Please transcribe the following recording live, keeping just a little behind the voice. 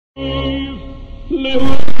And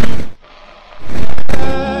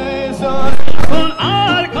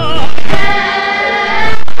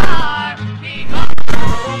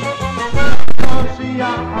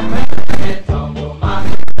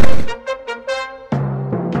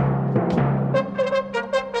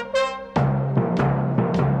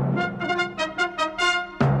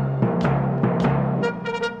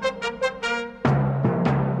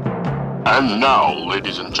now,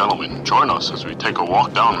 ladies and gentlemen, join us as we take a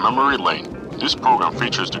walk down memory lane. This program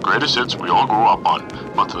features the greatest hits we all grew up on,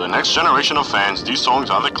 but to the next generation of fans, these songs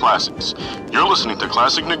are the classics. You're listening to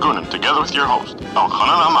Classic Nagunim together with your host,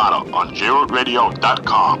 Elchanan Hamada, on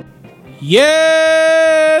JRootRadio.com.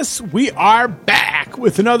 Yes, we are back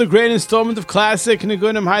with another great installment of Classic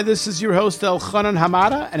Nagunim. Hi, this is your host, Elchanan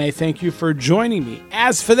Hamada, and I thank you for joining me.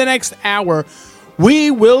 As for the next hour,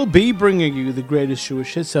 we will be bringing you the greatest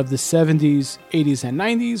Jewish hits of the 70s, 80s, and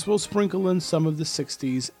 90s. We'll sprinkle in some of the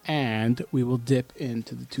 60s, and we will dip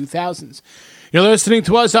into the 2000s. You're listening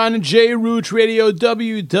to us on JRoot Radio,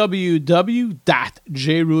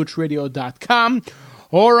 www.jrootradio.com,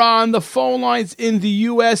 or on the phone lines in the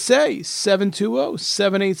USA,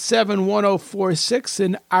 720-787-1046,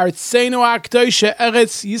 in Artseinu Akdoisha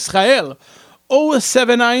Eretz Yisrael,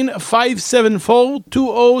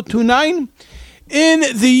 079-574-2029, in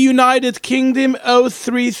the United Kingdom,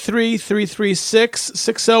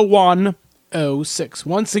 033-336-601-06.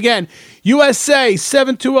 Once again, USA,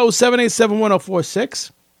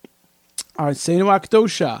 720-787-1046. Artseinu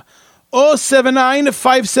Akdosha,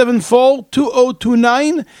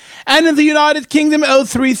 079-574-2029. And in the United Kingdom,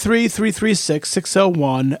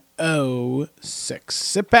 033-336-601-06.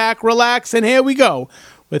 Sit back, relax, and here we go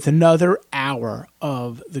with another hour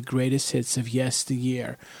of the greatest hits of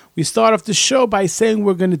yesteryear. We start off the show by saying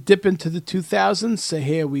we're going to dip into the 2000s, so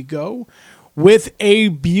here we go with a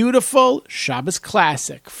beautiful Shabbos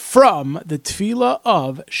classic from the Tefillah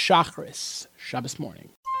of Shachris, Shabbos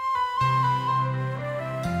morning.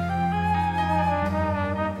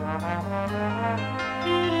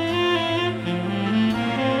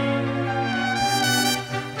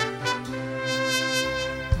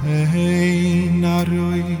 Hey,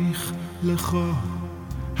 naroich lecha,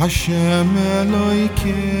 Hashem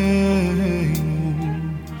Elokeinu,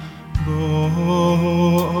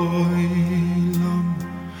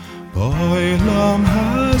 Ba'olam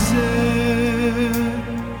hazeh,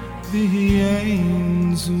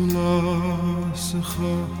 v'yein zulascha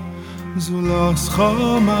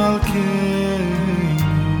malkeinu,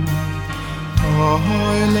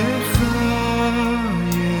 Oy lecha,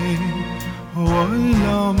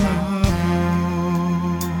 Olam haba,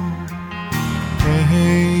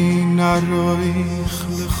 Hey naroich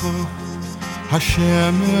lecha,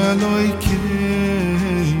 Hashem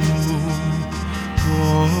Elokeinu,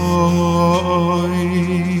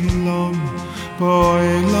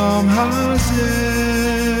 Ba'olam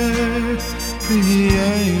hazeh,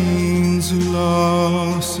 v'yein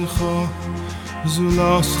zulascha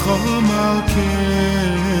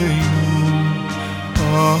malkeinu,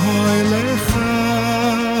 Oy lecha,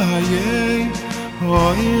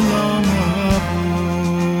 Olam haba.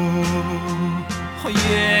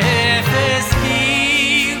 Yefes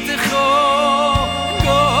kiltecho,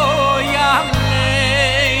 goy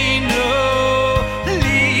aleinu,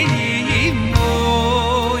 limo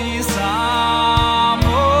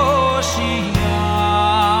yisamo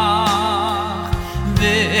shiach,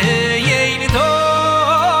 ve'yein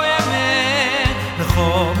do'eme,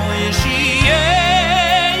 v'chomo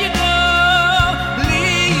yeshiyeh,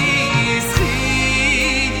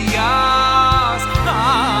 li'yischiyas,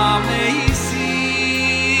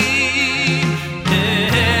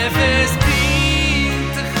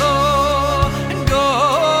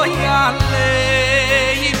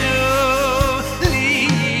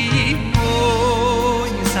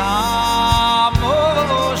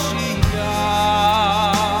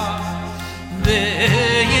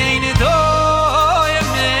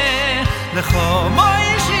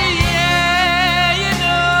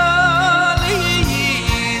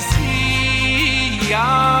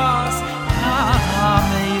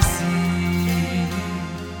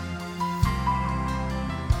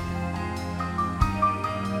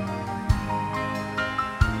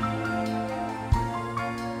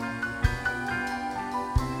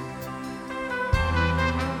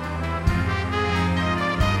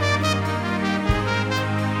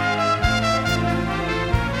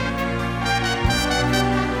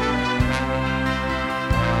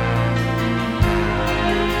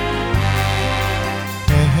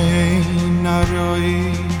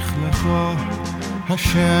 naroich lecha,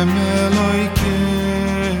 Hashem Elokeinu,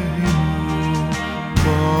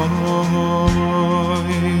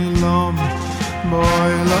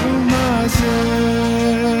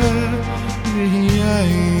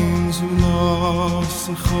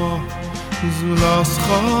 sicho zulas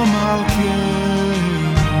chamalkeinu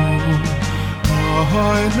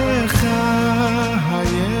oy lecha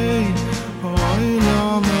hayei oy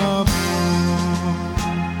lama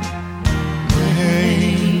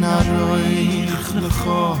vein aroich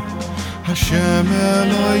lecha Hashem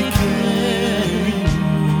Elokeinu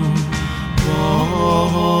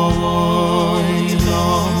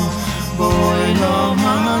Boi lam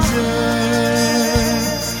hazeh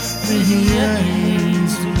V'yein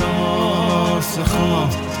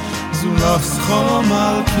zulascha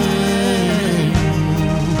malkeinu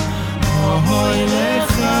Oy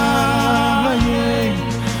lecha hayei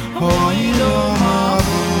Oy lam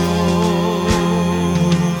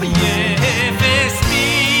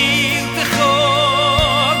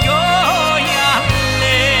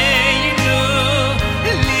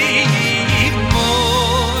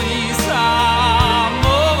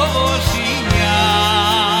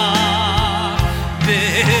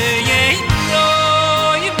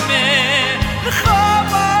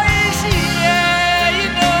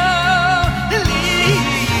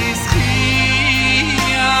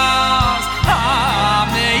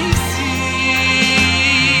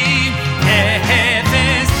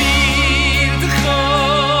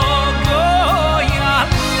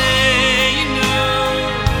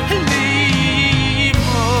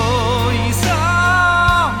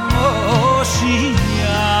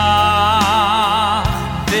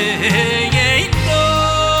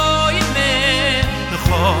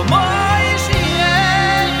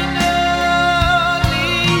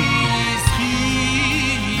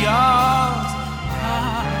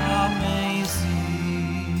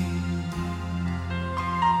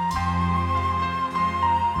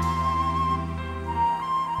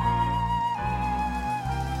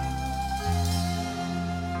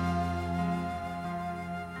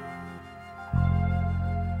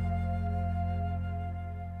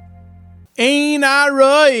Ein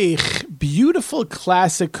Aroich, beautiful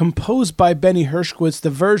classic composed by Benny Hershkowitz. The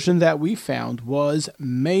version that we found was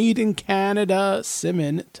Made in Canada,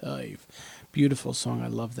 Simon Tov. Beautiful song. I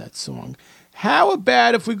love that song. How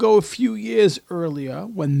about if we go a few years earlier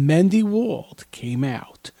when Mendy Wald came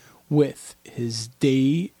out with his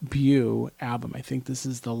debut album? I think this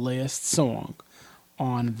is the last song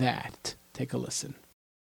on that. Take a listen.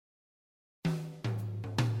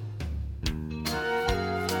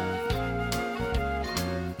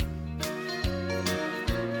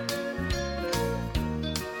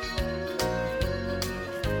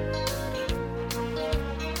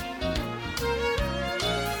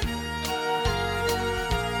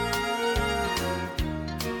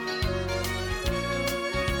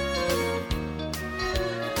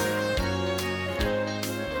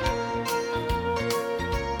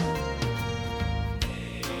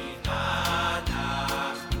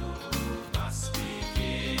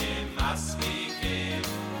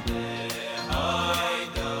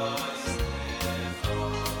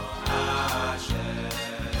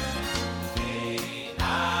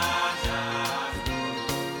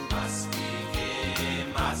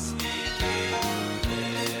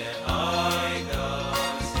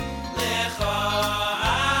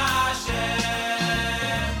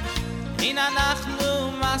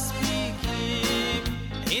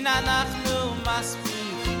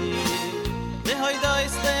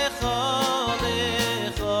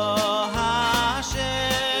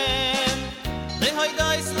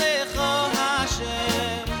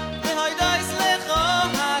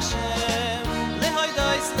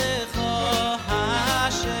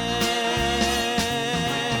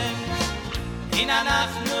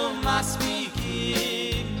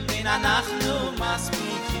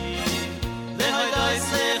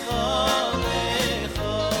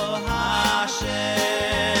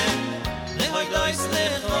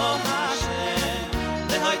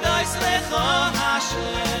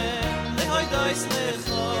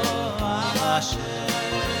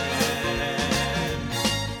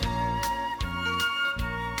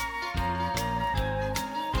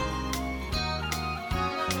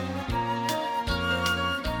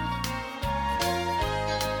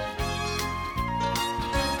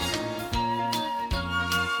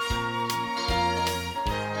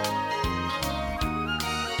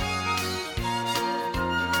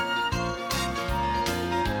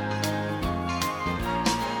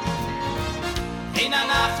 אין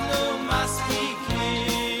אנחנו מספיקים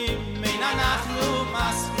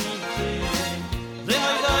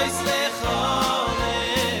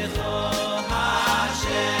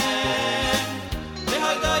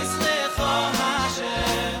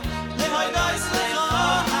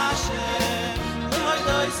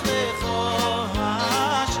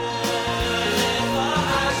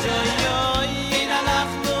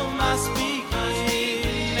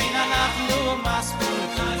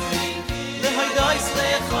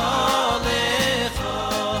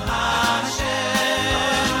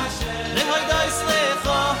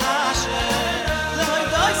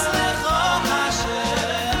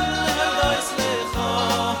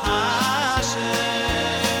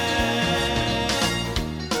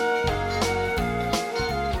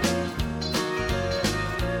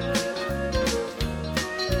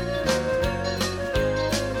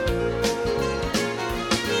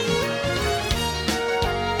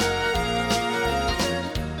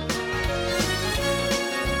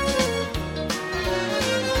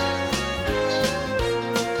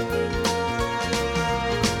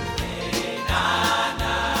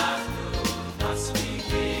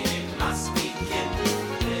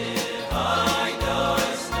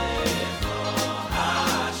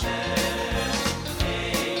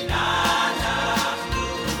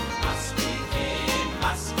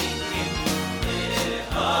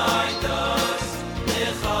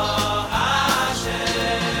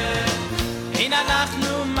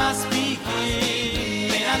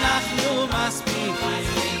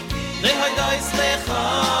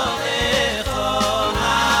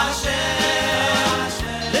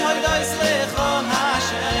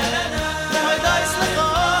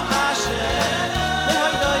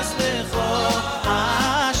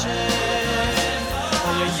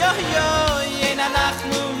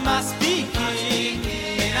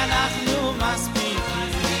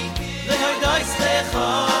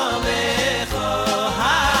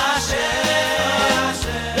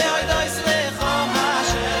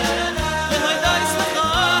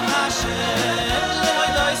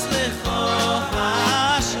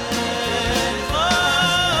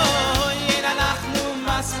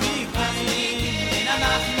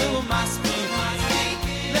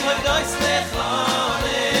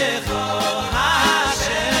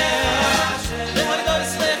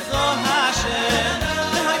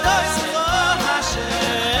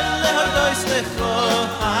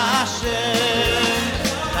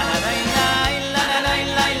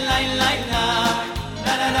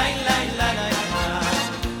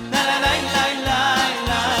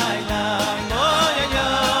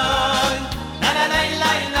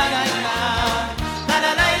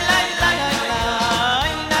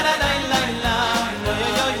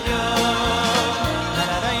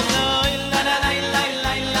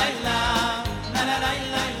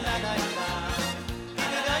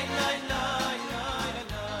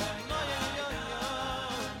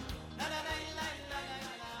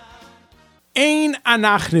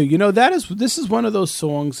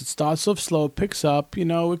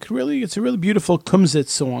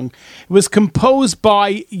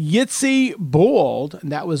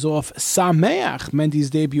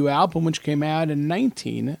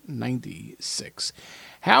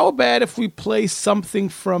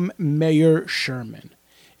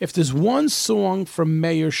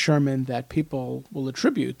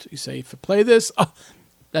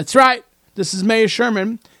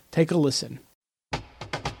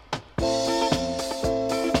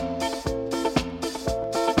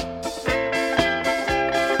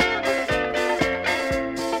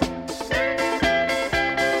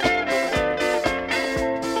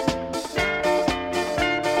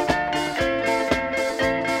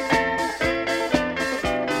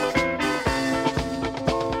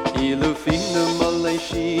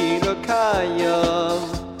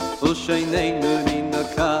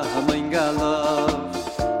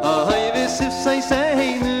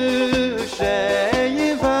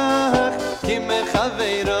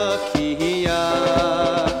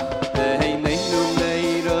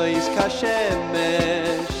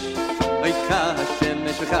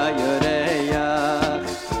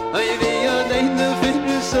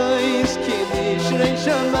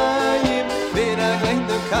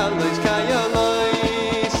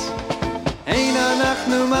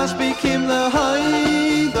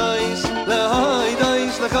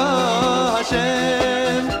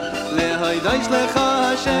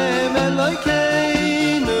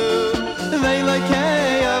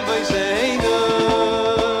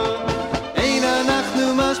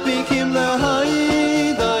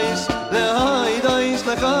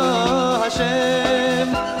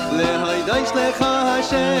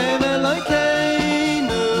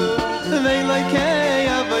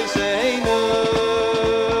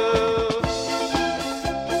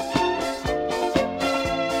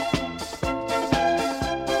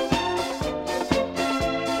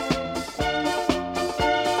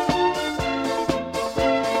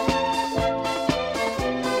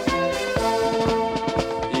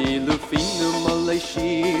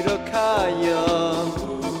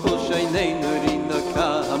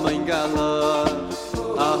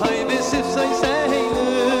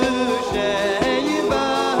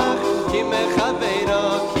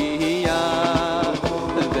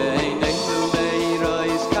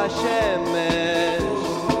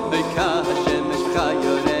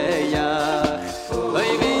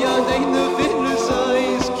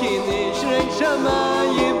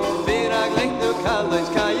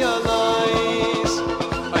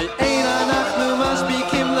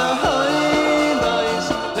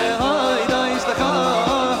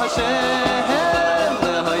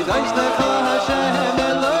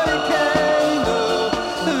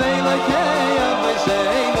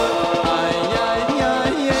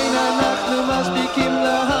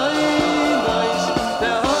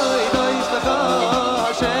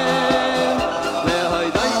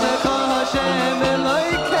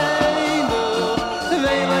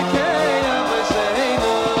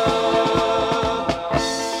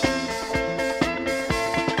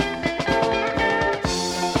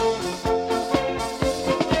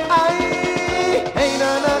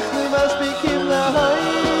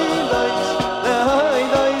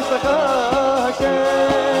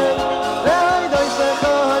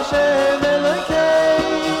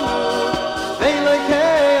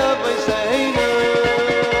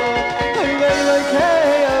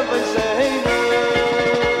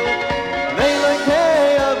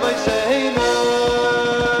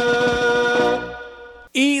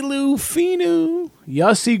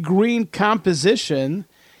Yossi Green composition.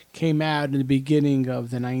 Came out in the beginning of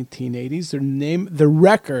the 1980s. The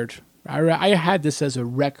record, I had this as a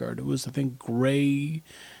record. It was, I think, gray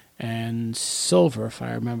and silver, if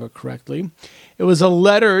I remember correctly. It was a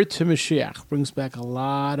letter to Mashiach. Brings back a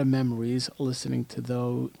lot of memories listening to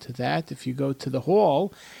that. If you go to the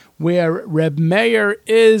hall where Reb Meir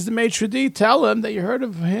is the maitre d', tell him that you heard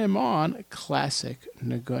of him on Classic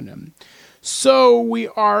Nigunim. So we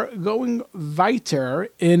are going weiter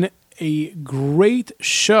in a great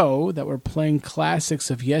show that we're playing classics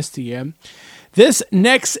of yesteryear. This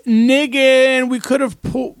next niggin, we could have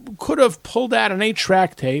pulled out an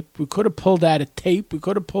 8-track tape. We could have pulled out a tape. We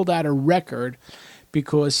could have pulled out a record,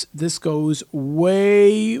 because this goes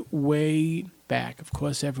way, way back. Of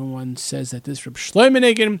course, everyone says that this Reb Shlomo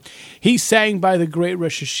niggin, he sang by the great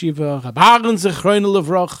Rosh Hashiva, Reb Aaron Zechrono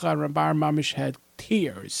Livrocha, and Reb Aaron Mamish had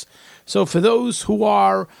tears. So for those who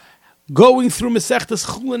are going through Masechtas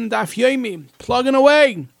Chulin Daf Yomi, plugging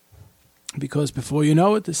away, because before you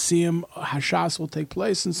know it, the Siyum Hashas will take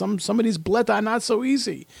place, and some of these bleta are not so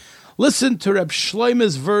easy. Listen to Reb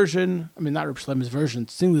Shlomo's version. I mean, not Reb Shlomo's version.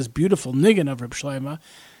 Sing this beautiful niggin of Reb Shlomo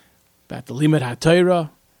about the Limud HaTorah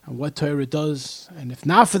and what Torah does. And if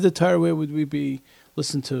not for the Torah, where would we be?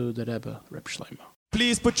 Listen to the Rebbe, Reb Shlomo.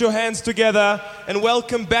 Please put your hands together and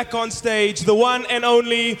welcome back on stage the one and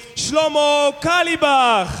only Shlomo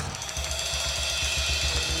Carlebach.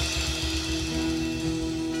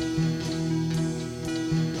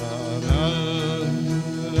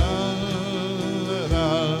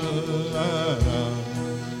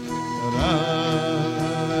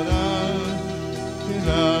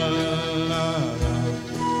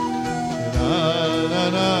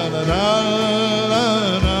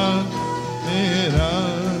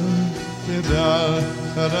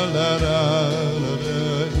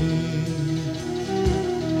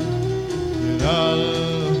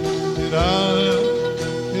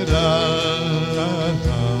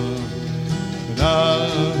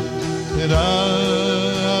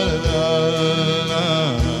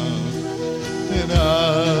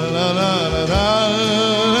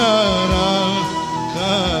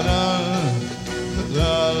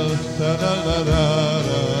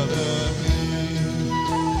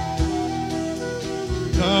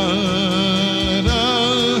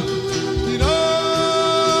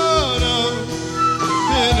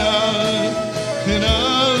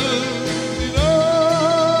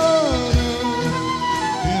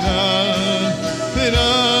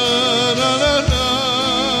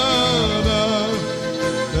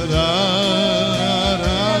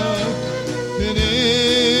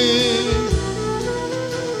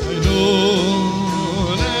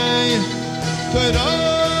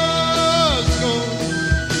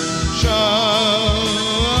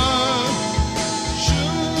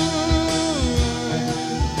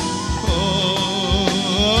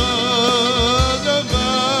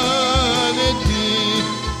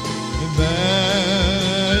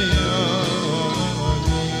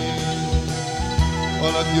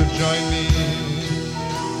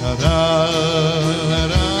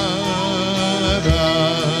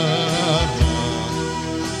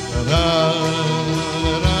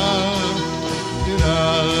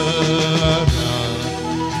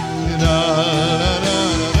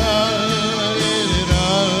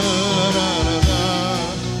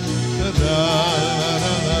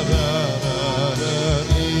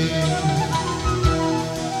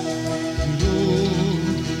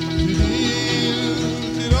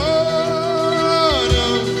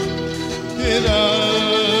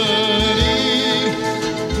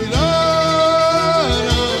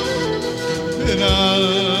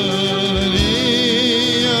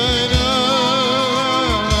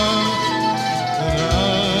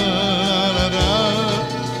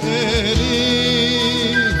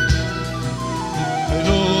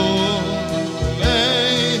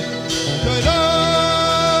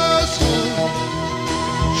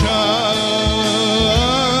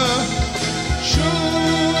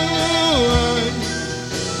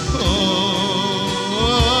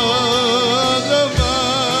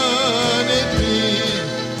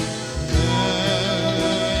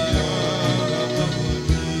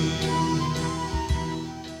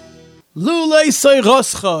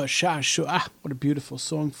 What a beautiful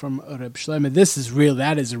song from Reb Shlomo. This is real.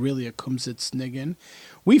 That is really a Kumsitz niggin.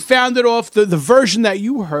 We found it off. The version that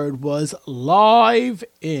you heard was live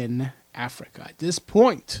in Africa. At this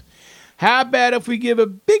point, How about if we give a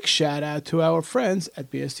big shout out to our friends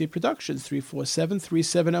at BSD Productions,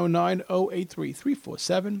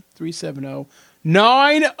 347-370-9083,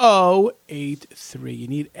 347-370-9083. You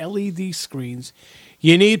need LED screens,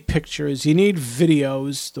 you need pictures, you need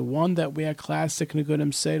videos. The one that we at Classic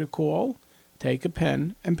Nigunim say to call, take a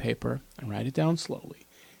pen and paper and write it down slowly.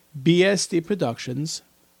 BSD Productions.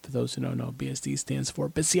 For those who don't know, BSD stands for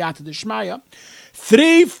B'siyata D'Shmaya.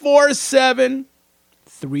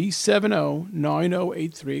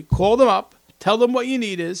 347-370-9083. Call them up. Tell them what you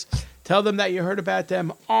need is. Tell them that you heard about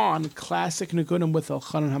them on Classic Nigunim with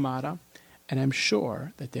Elchanan Hamada. And I'm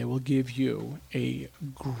sure that they will give you a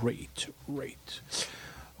great rate.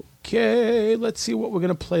 Okay, let's see what we're going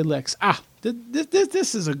to play next.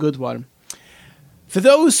 This is a good one. For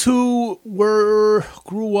those who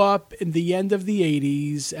grew up in the end of the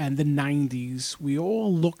 80s and the 90s, we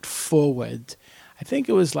all looked forward. I think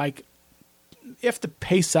it was like after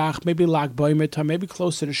Pesach, maybe Lag BaOmer, maybe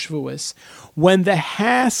closer to Shavuos, when the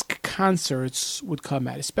HASC concerts would come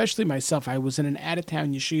out. Especially myself, I was in an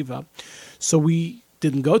out-of-town yeshiva, so we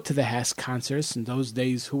didn't go to the HASC concerts. In those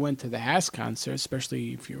days, who went to the HASC concerts,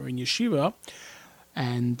 especially if you were in yeshiva?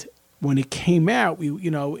 And when it came out,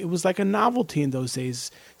 it was like a novelty in those days,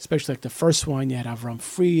 especially like the first one. You had Avram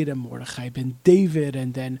Fried and Mordechai Ben David,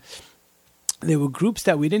 and then there were groups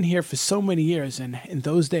that we didn't hear for so many years. And in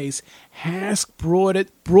those days, HASC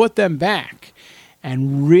brought them back,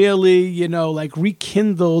 and really,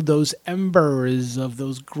 rekindled those embers of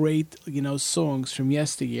those great, songs from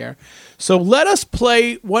yesteryear. So let us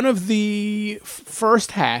play one of the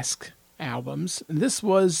first HASC albums. And this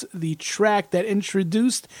was the track that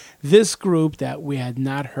introduced this group that we had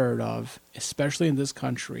not heard of, especially in this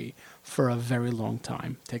country, for a very long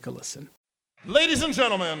time. Take a listen. Ladies and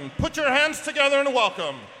gentlemen, put your hands together and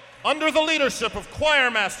welcome, under the leadership of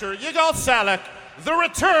choir master Yigal Salek, the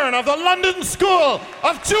return of the London School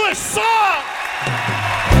of Jewish Song!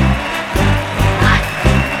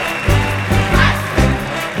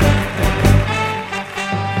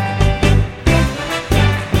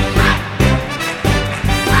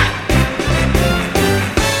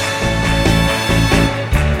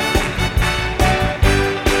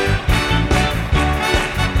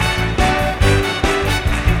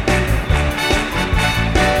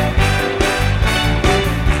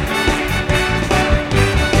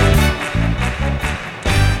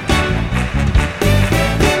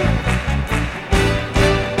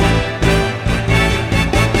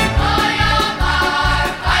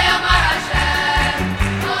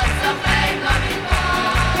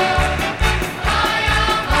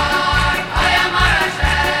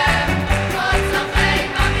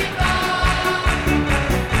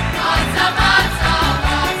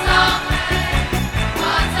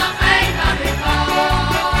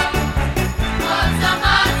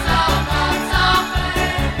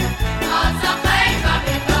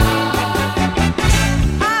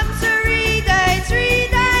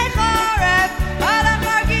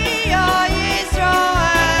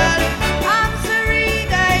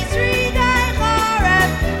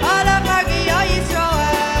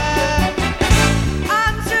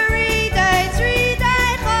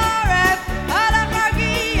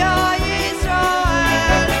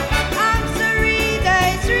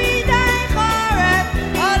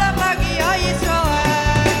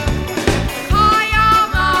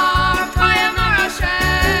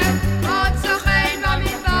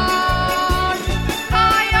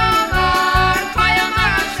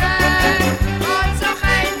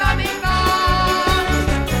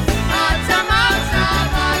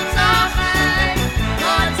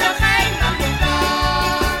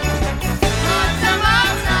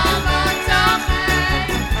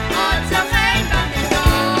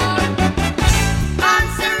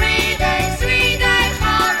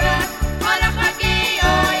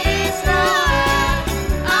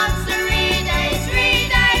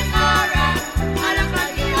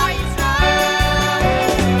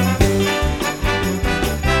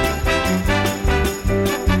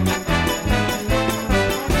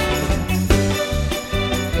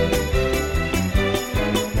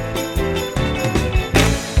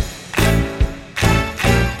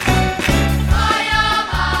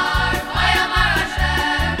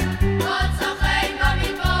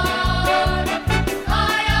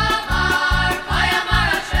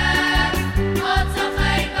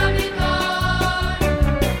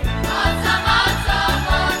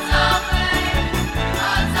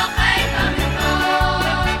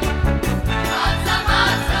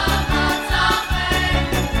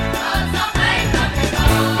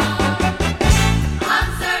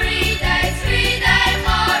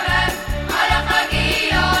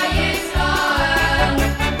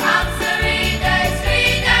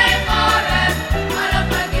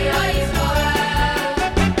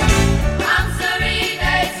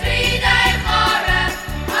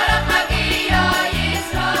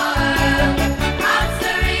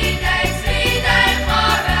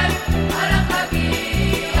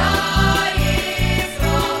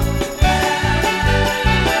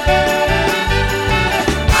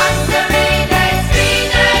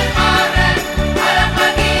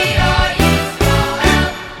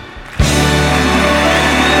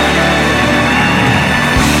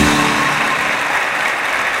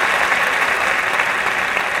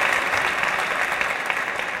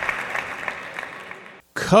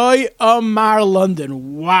 Koi Amar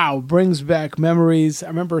London. Wow, brings back memories. I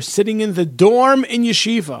remember sitting in the dorm in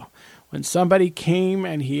yeshiva when somebody came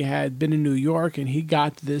and he had been in New York and he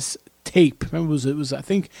got this tape. Remember, it was I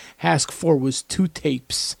think Hask 4 was 2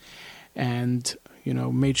 tapes, and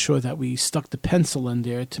made sure that we stuck the pencil in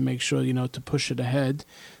there to make sure to push it ahead.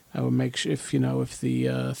 I would make sure if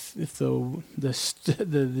the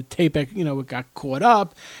tape it got caught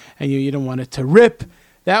up and you don't want it to rip.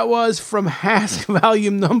 That was from Hask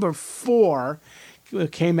volume number 4.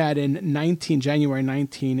 It came out in January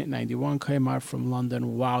 1991. Came out from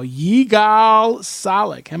London. Wow, Yigal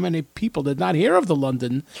Salik. How many people did not hear of the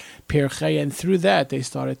London Pirchei? And through that, they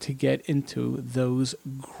started to get into those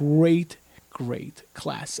great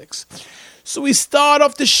classics. So we start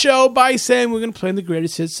off the show by saying we're going to play the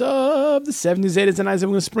greatest hits of the 70s, 80s, and 90s.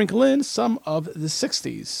 And we're going to sprinkle in some of the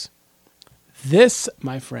 60s. This,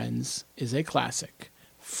 my friends, is a classic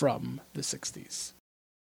from the 60s.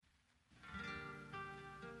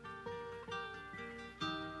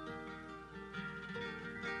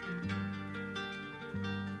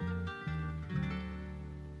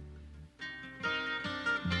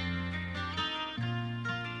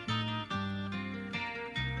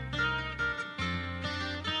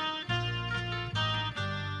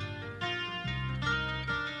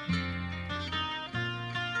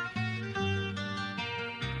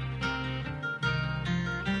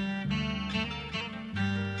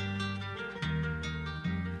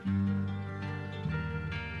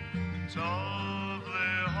 טוב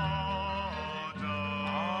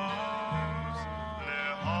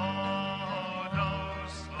להודות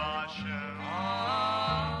להשם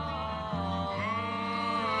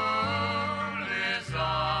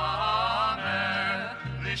ולזמר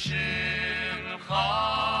לשמך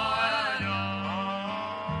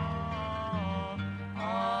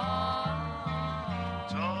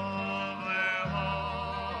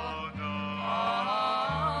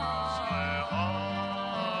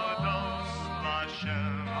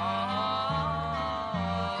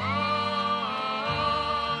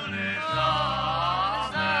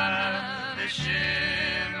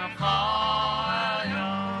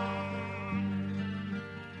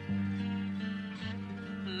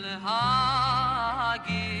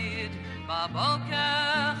להגיד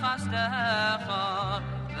בבוקר חסדך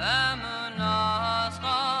ואמונתך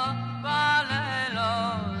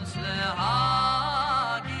בלילות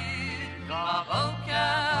להגיד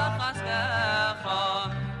בבוקר חסדך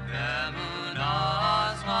ואמונתך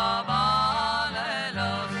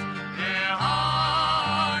בלילות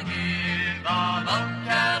להגיד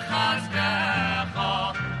בבוקר חסדך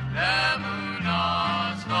ואמונתך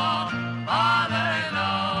בלילות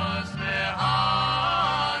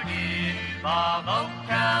להגיד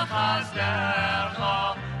בבוקר חסדך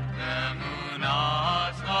ואמונתך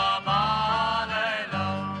בלילות.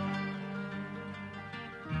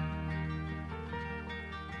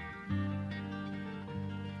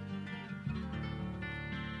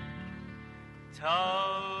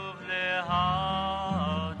 טוב להודות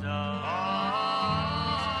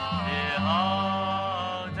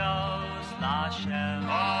להשם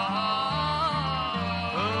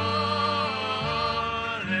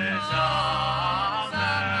ולזמר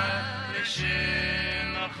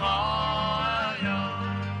לשמך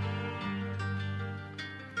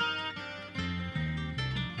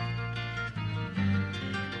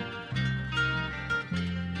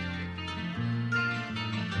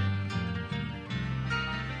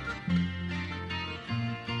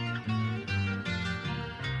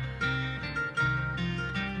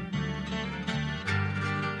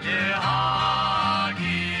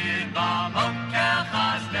להגיד בבוקר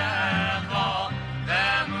חסדך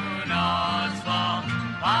ואמונתך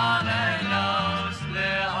בלילות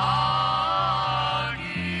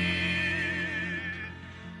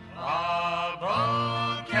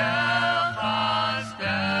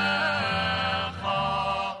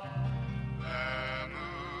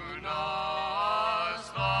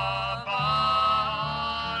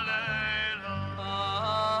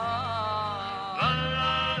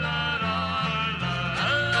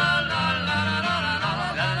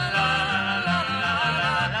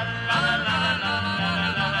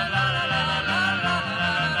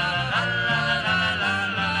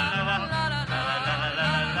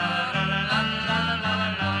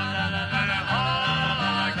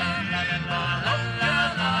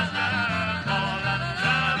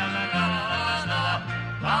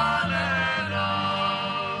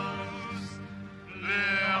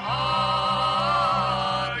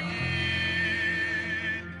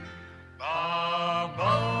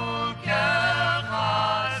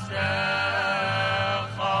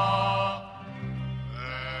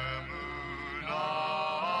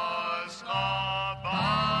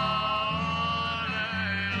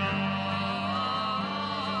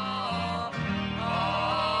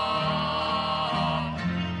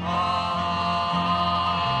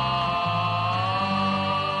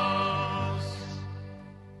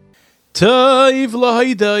Toiv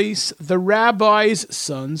Lahidais, The Rabbi's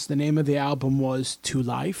Sons. The name of the album was To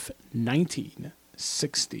Life,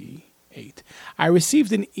 1968. I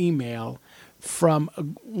received an email from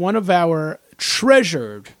one of our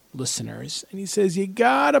treasured listeners, and he says, you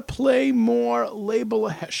gotta play more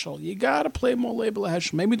Label Heschel. You gotta play more Label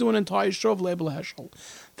Heschel. Maybe do an entire show of Label Heschel.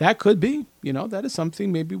 That could be, that is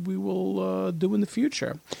something maybe we will do in the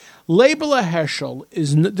future. Label Heschel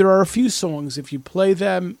there are a few songs, if you play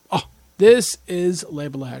them, this is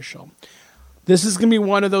Label Heschel. This is going to be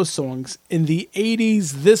one of those songs. In the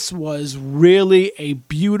 80s, this was really a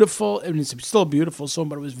beautiful, and it's still a beautiful song,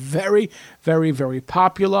 but it was very, very, very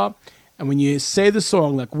popular. And when you say the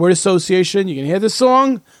song, like word association, you can hear the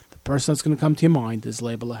song, the person that's going to come to your mind is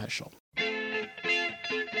Label Heschel.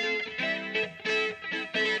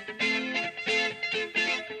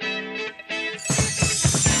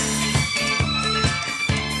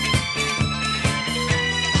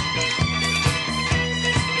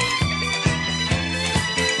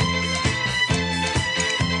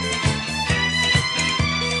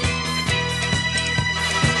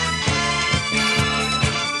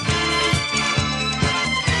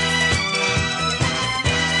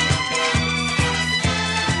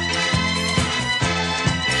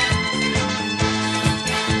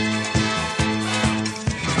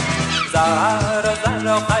 Zaro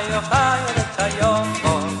zaro chayo chayo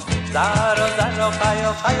v'kayomo Zaro zaro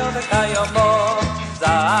chayo chayo v'kayomo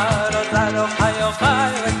Zaro zaro chayo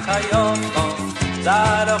chayo v'kayomo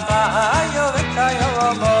Zaro chayo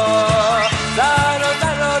v'kayomo Zaro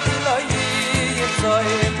zaro diloi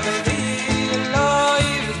yitzoi diloi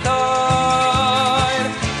v'toy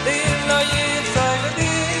Diloi yitzoi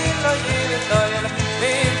diloi v'toy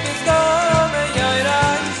V'pizgom yoyra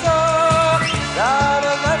yiso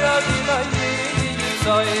Zaro zaro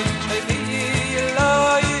soy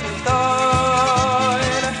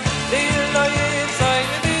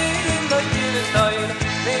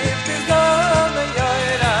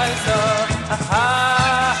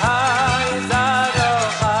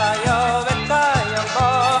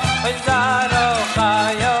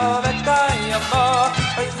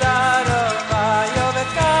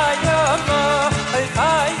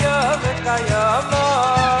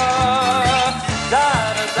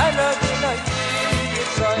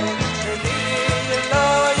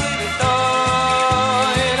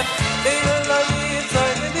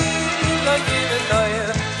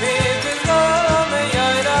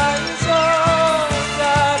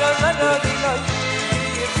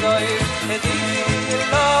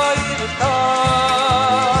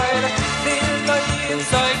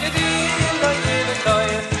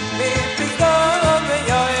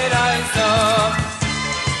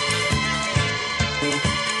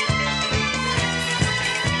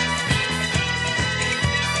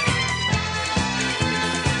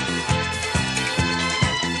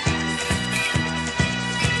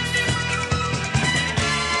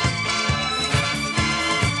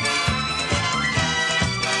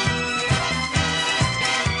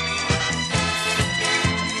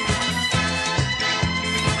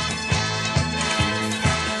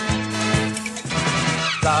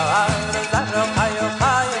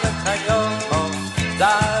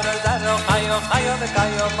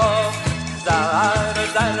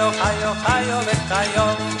Zaro chayo chayo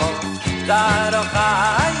v'kayomo Zaro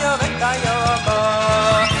chayo v'kayomo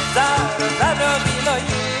Zaro zaro diloi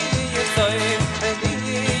yitzoi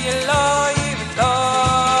Diloi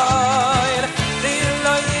v'toy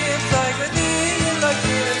Diloi yitzoi Diloi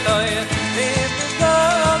v'toy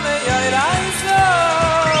V'pizgom yoyra yiso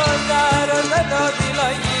Zaro zaro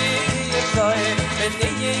diloi yitzoi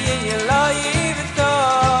Diloi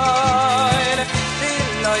v'toy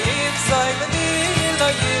Diloi yitzoi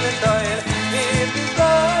Even though it be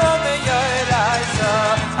gone, you're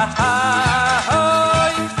right.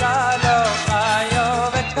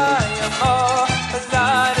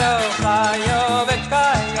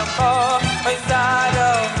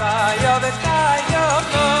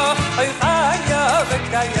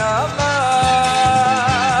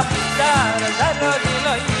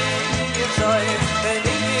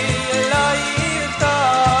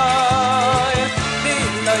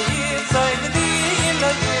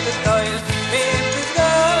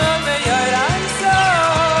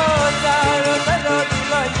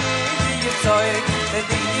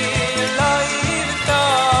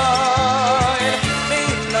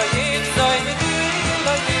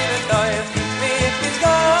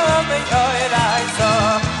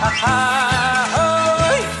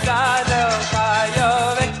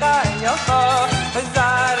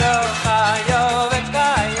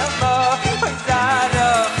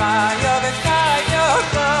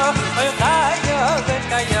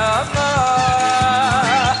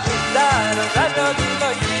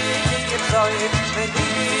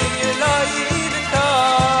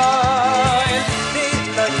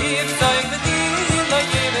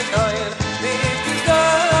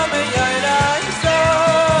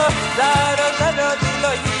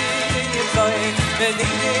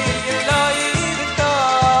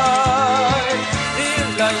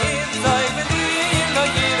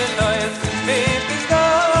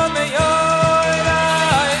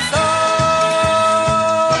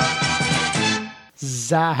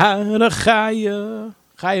 Zahara Chaya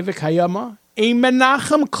V'Kayama, a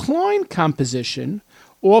Menachem Klein composition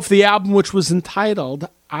off the album which was entitled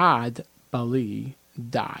Ad Bali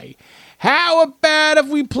Dai. How about if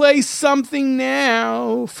we play something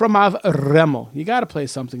now from Avremel? You got to play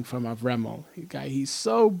something from Avremel. He's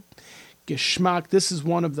so geschmack. This is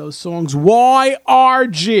one of those songs.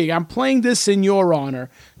 YRG. I'm playing this in your honor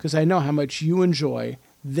because I know how much you enjoy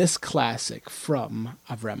this classic from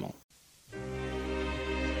Avremel.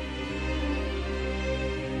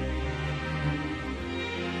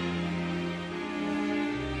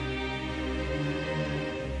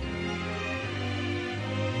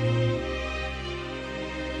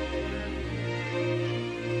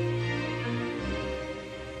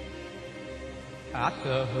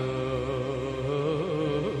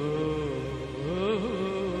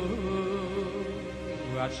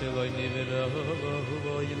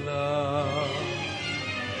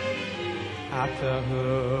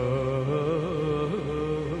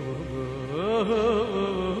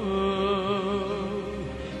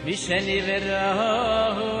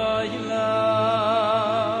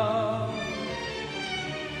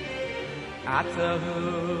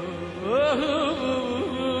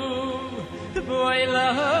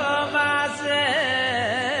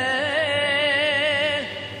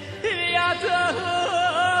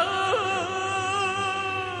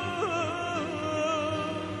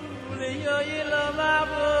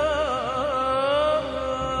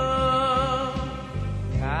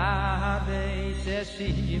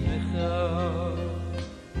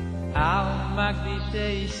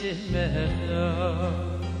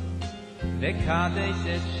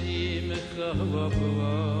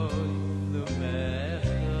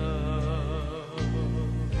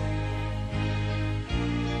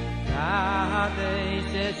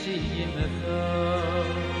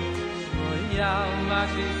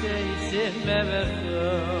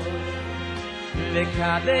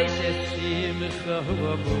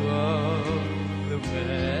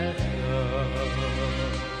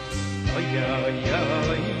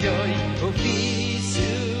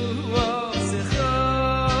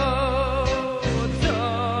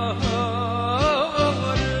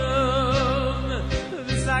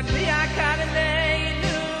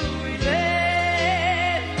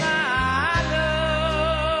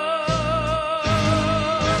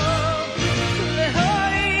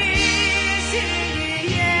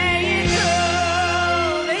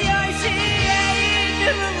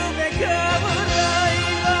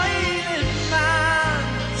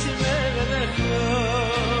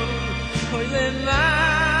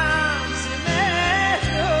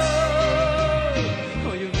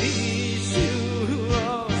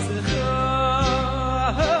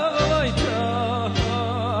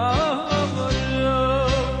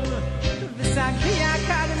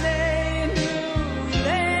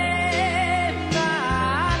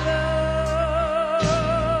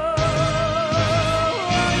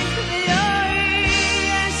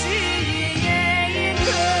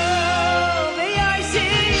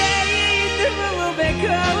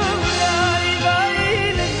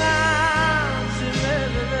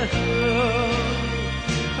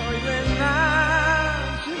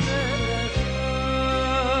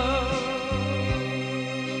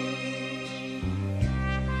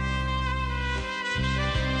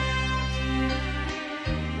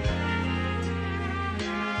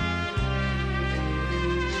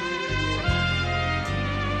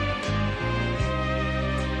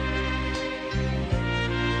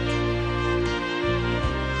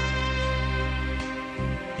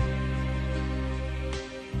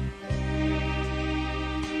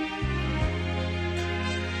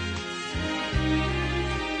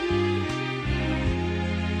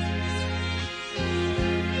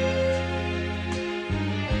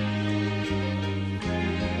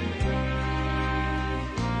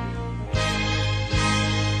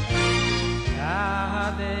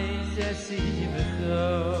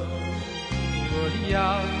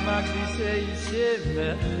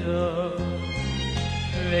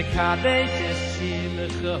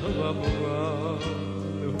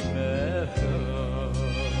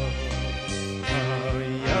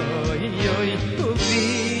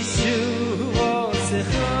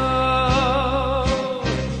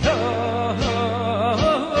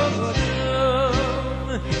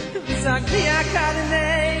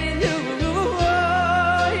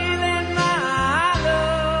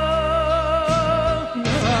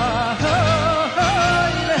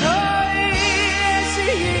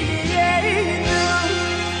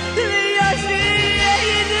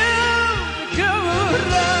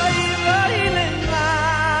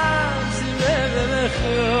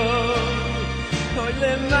 Oy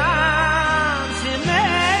le man,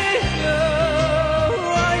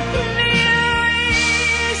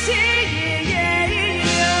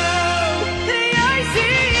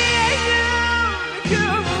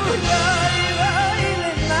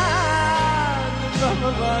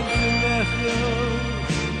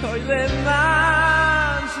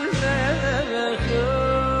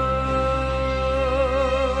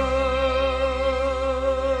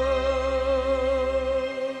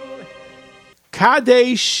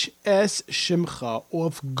 Kadesh Es Shimcha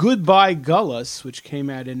of Goodbye Gullus, which came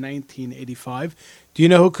out in 1985. Do you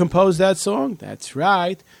know who composed that song? That's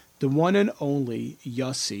right, the one and only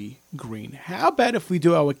Yossi Green. How about if we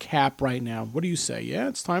do our cap right now? What do you say? Yeah,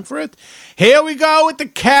 it's time for it. Here we go with the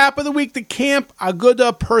cap of the week, the Camp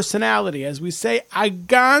Aguda personality. As we say,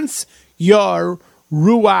 Agans Your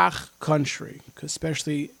Ruach Country,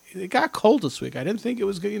 especially it got cold this week. I didn't think it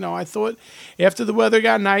was good. I thought after the weather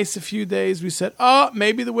got nice a few days, we said,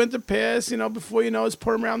 maybe the winter passed, before you know it's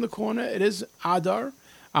pouring around the corner. It is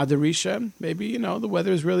Adarisha. Maybe, the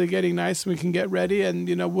weather is really getting nice and we can get ready and,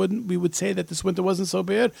 we would say that this winter wasn't so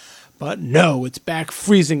bad. But no, it's back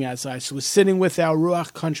freezing outside. So we're sitting with our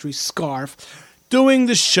Ruach Country scarf doing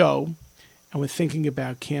the show and we're thinking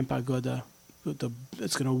about Camp Aguda.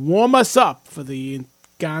 It's going to warm us up for the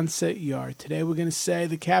Ganze Yard. Today we're going to say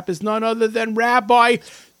the cap is none other than Rabbi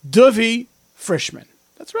Duvi Frischman.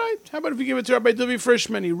 That's right. How about if we give it to Rabbi Duvi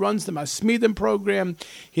Frischman? He runs the Masmidim program.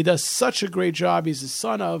 He does such a great job. He's the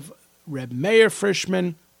son of Reb Meir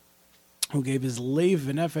Frischman, who gave his Leiv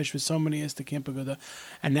V'Nefesh for so many years to Camp Aguda.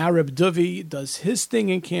 And now Reb Duvi does his thing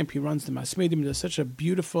in camp. He runs the Masmidim. He does such a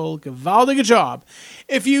beautiful, gewaldige job.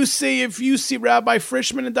 If you see Rabbi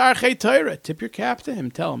Frischman in Darchei Torah, tip your cap to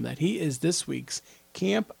him. Tell him that he is this week's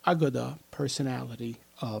Camp Aguda personality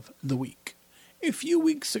of the week. A few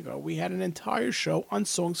weeks ago, we had an entire show on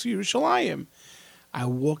Songs for Yerushalayim. I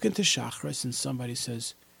walk into Shachris and somebody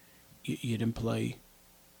says, you didn't play?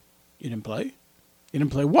 You didn't play? You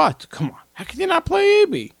didn't play what? Come on. How can you not play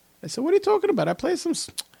Abi? I said, what are you talking about? I play some...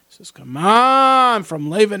 He says, come on, from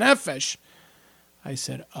Leiv Nefesh. I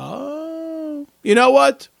said, oh. You know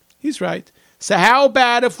what? He's right. So how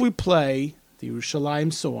about if we play the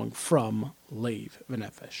Yerushalayim song from Leiv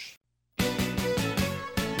V'Nefesh?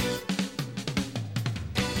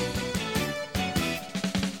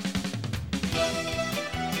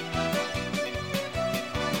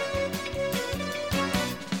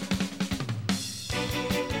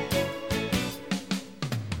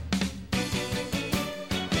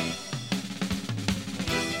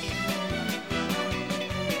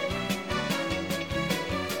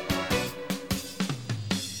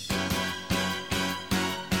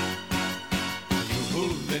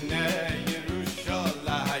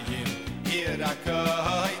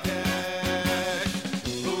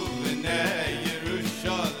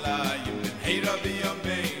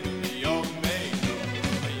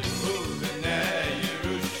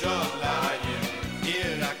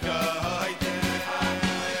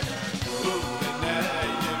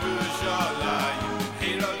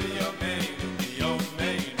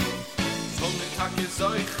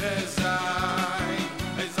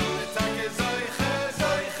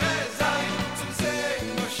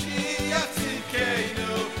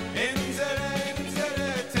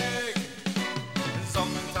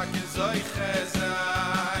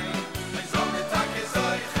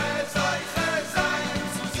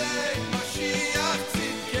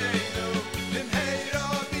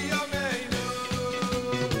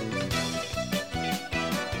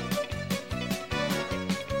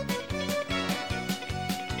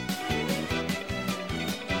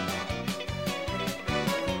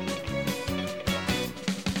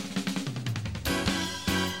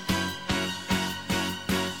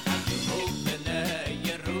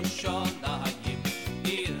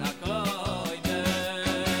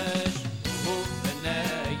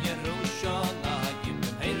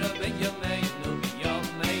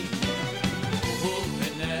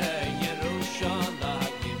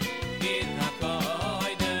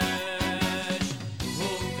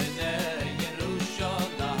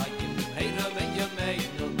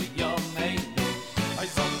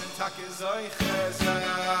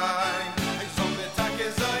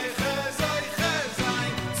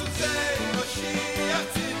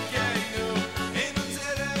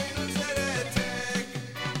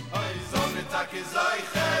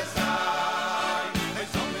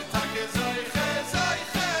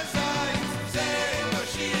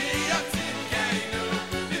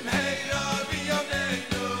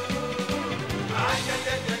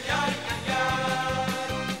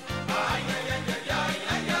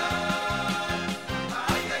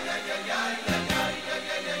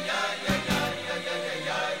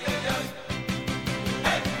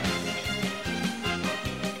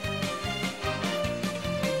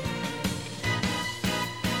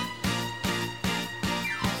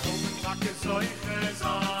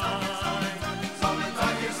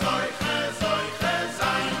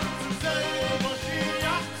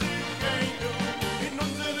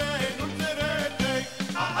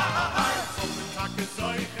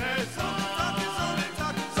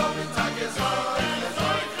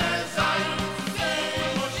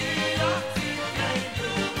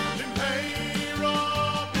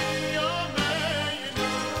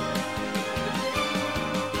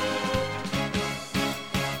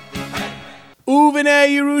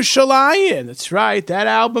 B'nai Yerushalayim. That's right. That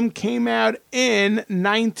album came out in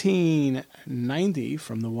 1990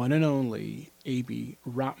 from the one and only A.B.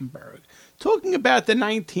 Rottenberg. Talking about the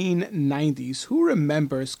 1990s, who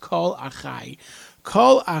remembers Kol Achai?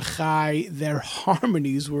 Kol Achai, their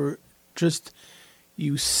harmonies were just,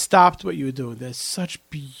 you stopped what you were doing. There's such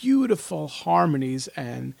beautiful harmonies,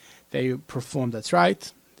 and they performed. That's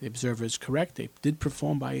right. The Observer is correct. They did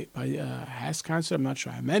perform by Haas concert. I'm not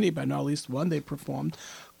sure how many, but I know at least one they performed.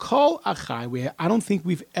 Kol Achai. I don't think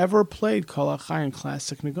we've ever played Kol Achai in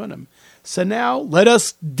Classic Nigunim. So now let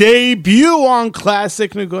us debut on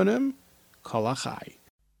Classic Nigunim, Kol Achai.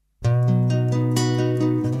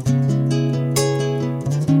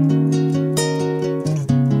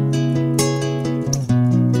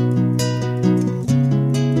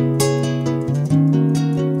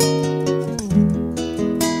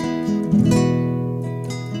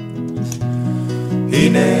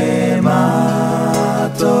 הנה מה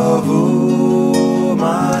טוב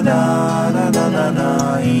ומה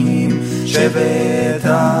נעים שבת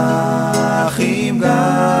אחים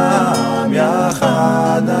גם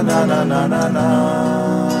יחד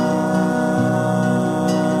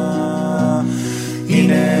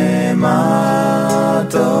הנה מה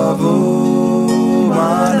טוב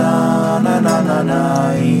ומה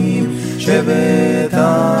נעים שבת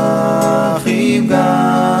אחים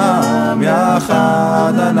גם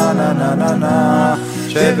יחד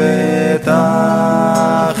שבת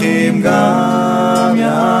אחים גם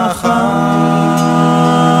יחד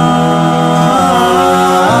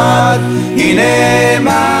הנה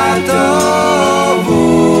מה טוב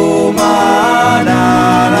ומה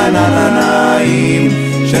נעים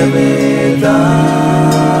שבת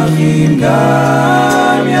אחים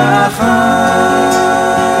גם יחד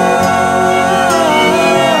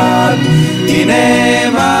הנה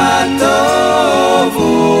מה טוב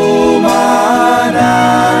ומה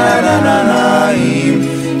נעים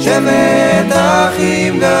שבת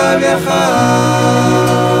אחים גם יחד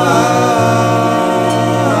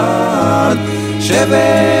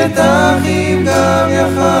שבת אחים גם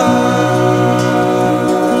יחד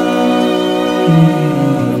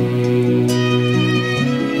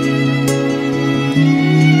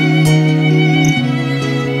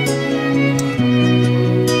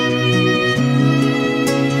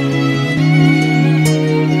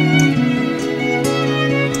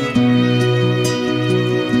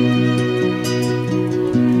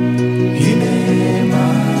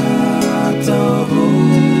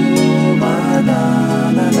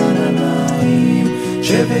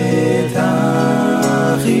שבת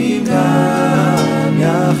אחים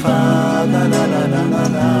גם יחד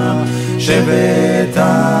שבת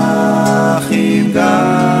אחים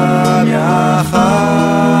גם יחד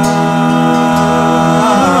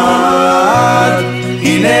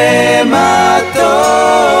הנה מה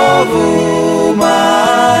טוב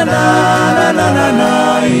ומה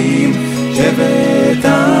נעים שבת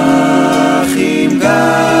אחים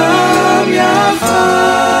גם יחד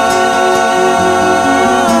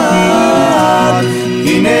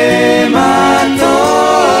הנה מה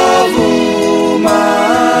טוב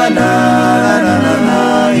ומה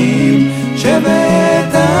נעים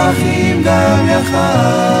שבת אחים גם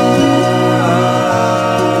יחד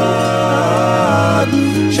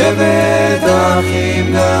שבת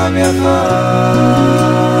אחים גם יחד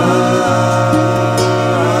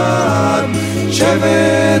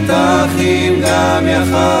שבת אחים גם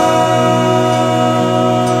יחד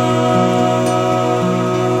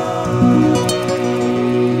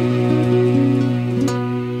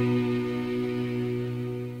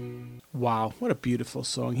Wow, what a beautiful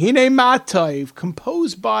song. Hine Matayv,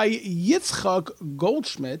 composed by Yitzchak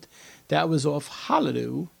Goldschmidt. That was off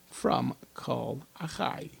Hallelu from Kol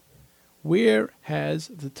Achai. Where has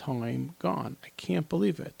the time gone? I can't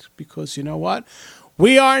believe it. Because you know what?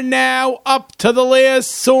 We are now up to the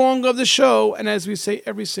last song of the show. And as we say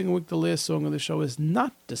every single week, the last song of the show is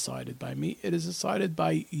not decided by me. It is decided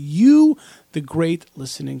by you, the great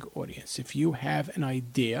listening audience. If you have an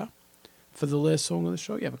idea for the last song of the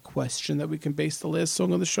show, you have a question that we can base the last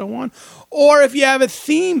song of the show on, or if you have a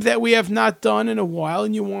theme that we have not done in a while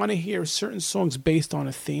and you want to hear certain songs based on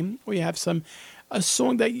a theme, or you have a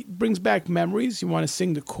song that brings back memories, you want to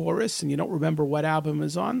sing the chorus and you don't remember what album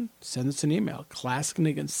is on, send us an email.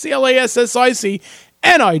 ClassicNigun,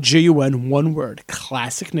 ClassicNigun, one word,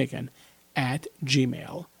 ClassicNigun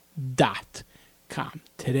 @gmail.com.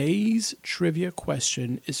 Today's trivia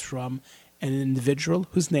question is from an individual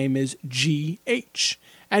whose name is GH.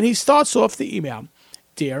 And he starts off the email.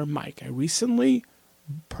 Dear Mike, I recently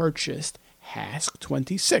purchased Hask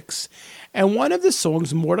 26. And one of the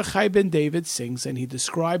songs Mordechai Ben David sings, and he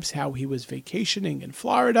describes how he was vacationing in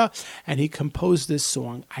Florida and he composed this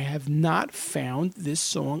song. I have not found this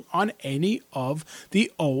song on any of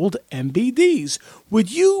the old MBDs.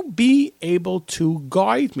 Would you be able to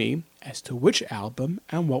guide me as to which album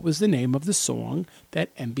and what was the name of the song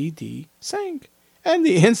that MBD sang? And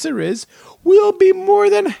the answer is, we'll be more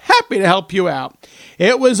than happy to help you out.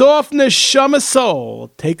 It was off Neshama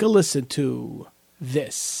Soul. Take a listen to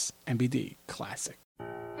this MBD classic.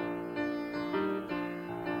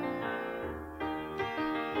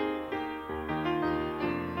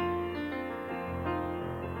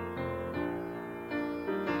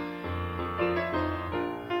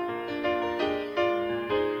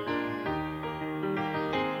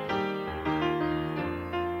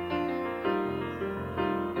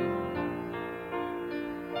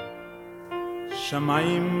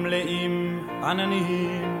 שמיים מלאים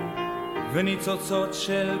עננים וניצוצות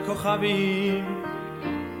של כוכבים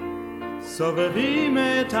סובבים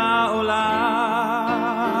את העולם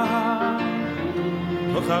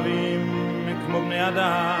כוכבים כמו בני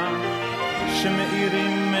אדם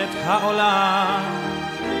שמאירים את העולם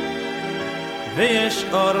ויש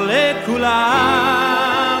אור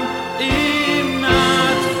לכולם אם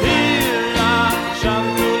נתחיל עכשיו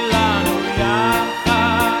כולנו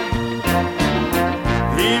יחד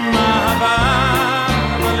עם אהבה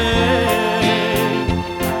בלב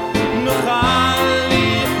נוכל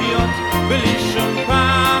לחיות בלי שום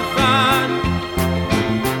פחד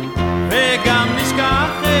וגם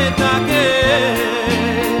נשכח את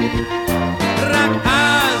הכאב רק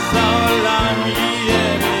אז העולם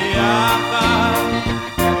יהיה ביחד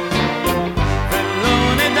ולא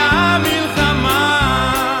נדע מלחמה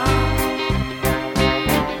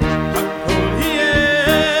הכל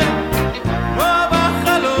יהיה כמו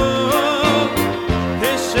בחלום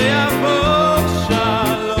כשיבוא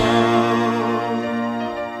שלום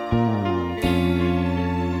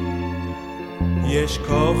יש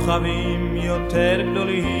כוכבים יותר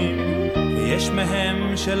גדולים ויש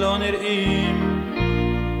מהם שלא נראים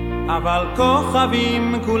אבל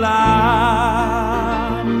כוכבים כולם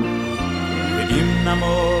ואם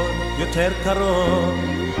נעמוד יותר קרוב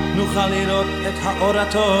נוכל לראות את האור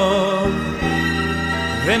הטוב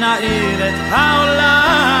ונאיר את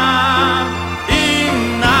העולם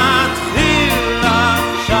אם נתחיל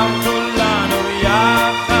עכשיו כולנו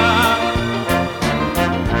יחד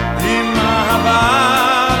עם אהבה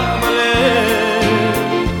בלב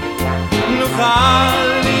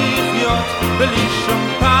נוכל לחיות בלי שום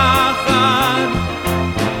פחד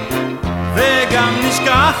וגם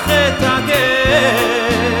נשכח את הגט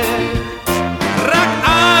רק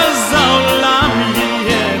אז העולם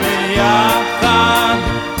יהיה ביחד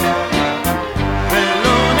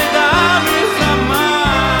ולא נדע מלחמה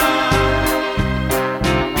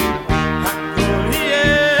הכל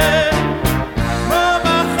יהיה כמו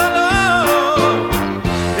בחלום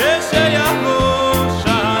כשיבוא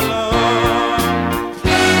שלום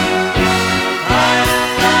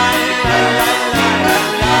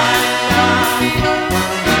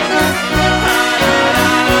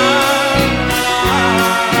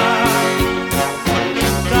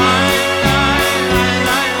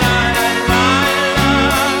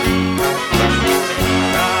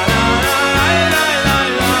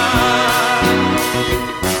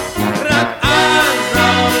רק אז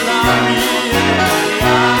העולם יהיה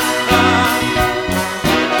ביחד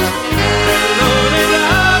ולא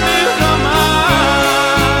נדע מלחמה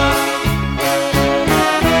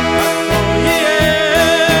הכל יהיה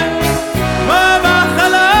כמו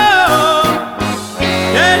בחלום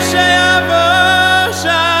כשיבוא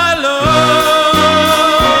שלום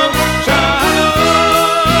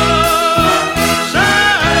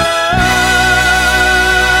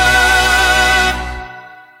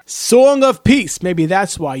Song of Peace. Maybe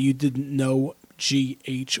that's why you didn't know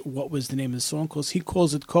GH what was the name of the song, because he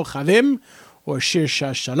calls it Kochavim or Shir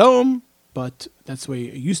Shalom, but that's the way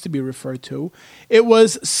it used to be referred to. It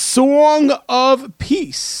was Song of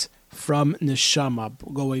Peace from Neshama,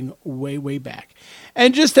 going way, way back.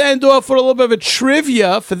 And just to end off with a little bit of a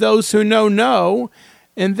trivia for those who know,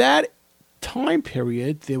 in that time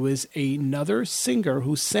period, there was another singer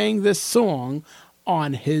who sang this song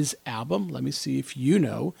on his album. Let me see if you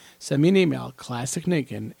know. Send me an email,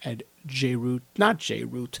 classicniggin at jroot, not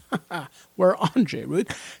jroot. We're on jroot.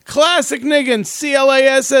 Classicniggin,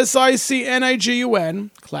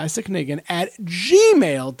 ClassicNigun, classicniggin at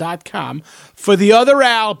gmail.com for the other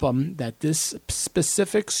album that this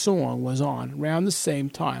specific song was on around the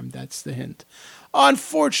same time. That's the hint.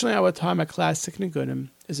 Unfortunately, our time at Classic Nigunim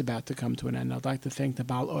is about to come to an end. I'd like to thank the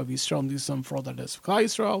Baal of Yisrael and Newsom for all that is for Klal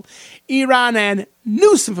Yisrael, Iran and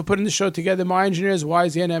Newsom for putting the show together, my engineers,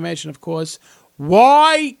 YZNMH, and of course,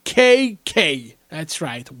 YKK. That's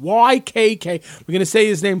right, YKK. We're going to say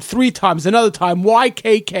his name 3 times, another time,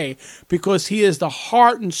 YKK, because he is the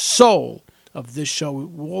heart and soul of this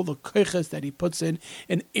show, all the koiches that he puts in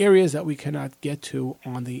areas that we cannot get to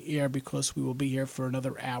on the air because we will be here for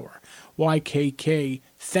another hour. YKK,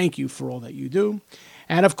 thank you for all that you do.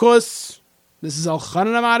 And of course, this is Elchanan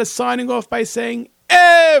Hamada signing off by saying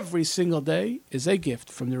every single day is a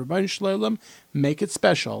gift from the Rebbeinu Shalom. Make it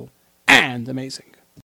special and amazing.